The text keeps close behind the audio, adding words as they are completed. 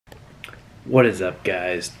What is up,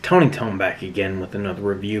 guys? Tony back again with another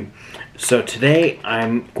review. So today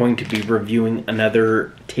I'm going to be reviewing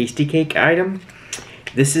another Tastykake item.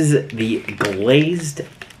 This is the glazed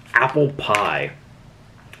apple pie.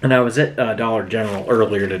 And I was at Dollar General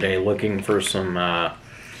earlier today looking for some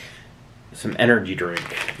energy drink.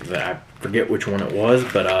 I forget which one it was,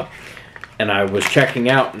 but and I was checking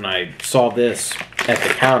out and I saw this at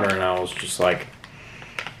the counter and I was just like,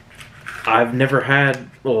 I've never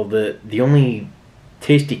had, well, the only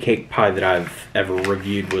Tastykake pie that I've ever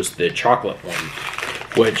reviewed was the chocolate one,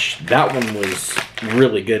 which that one was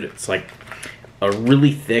really good. It's like a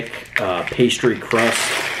really thick pastry crust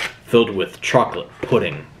filled with chocolate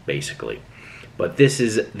pudding, basically. But this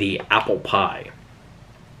is the apple pie.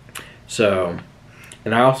 So,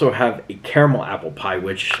 and I also have a caramel apple pie,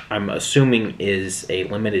 which I'm assuming is a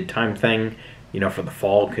limited time thing, you know, for the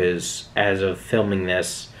fall, because as of filming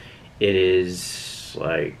this, it is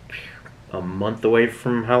like a month away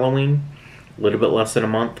from Halloween, a little bit less than a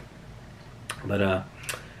month. But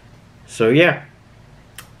so yeah,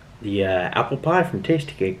 the apple pie from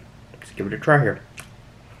Tastykake. Let's give it a try here.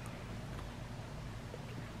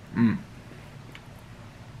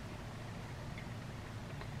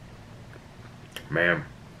 Man,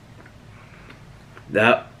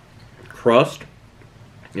 that crust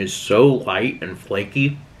is so light and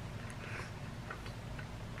flaky.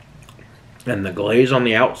 And the glaze on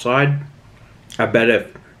the outside, I bet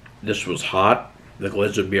if this was hot, the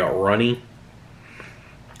glaze would be all runny,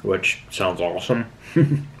 which sounds awesome.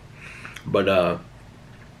 But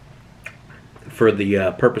for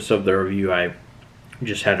the purpose of the review, I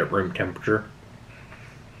just had it room temperature.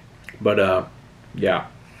 But yeah,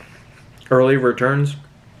 early returns,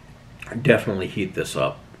 definitely heat this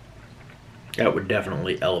up. That would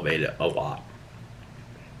definitely elevate it a lot.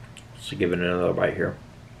 So give it another bite here.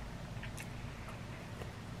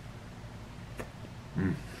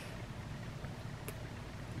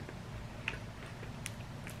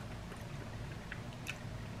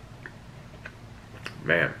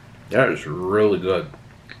 Man, that is really good.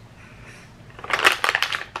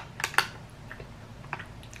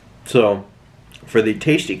 So, for the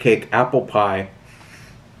Tastykake apple pie,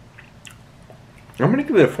 I'm going to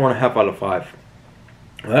give it a 4.5 out of 5.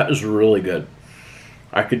 That is really good.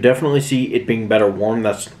 I could definitely see it being better warm.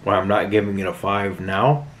 That's why I'm not giving it a 5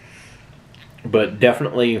 now. But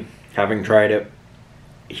definitely, having tried it,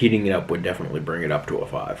 heating it up would definitely bring it up to a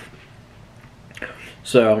 5.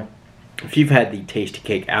 So, if you've had the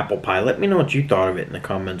Tastykake apple pie, let me know what you thought of it in the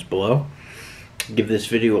comments below. Give this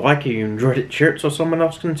video a like if you enjoyed it, share it so someone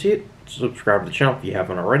else can see it. Subscribe to the channel if you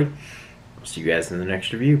haven't already. I'll see you guys in the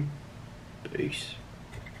next review. Peace.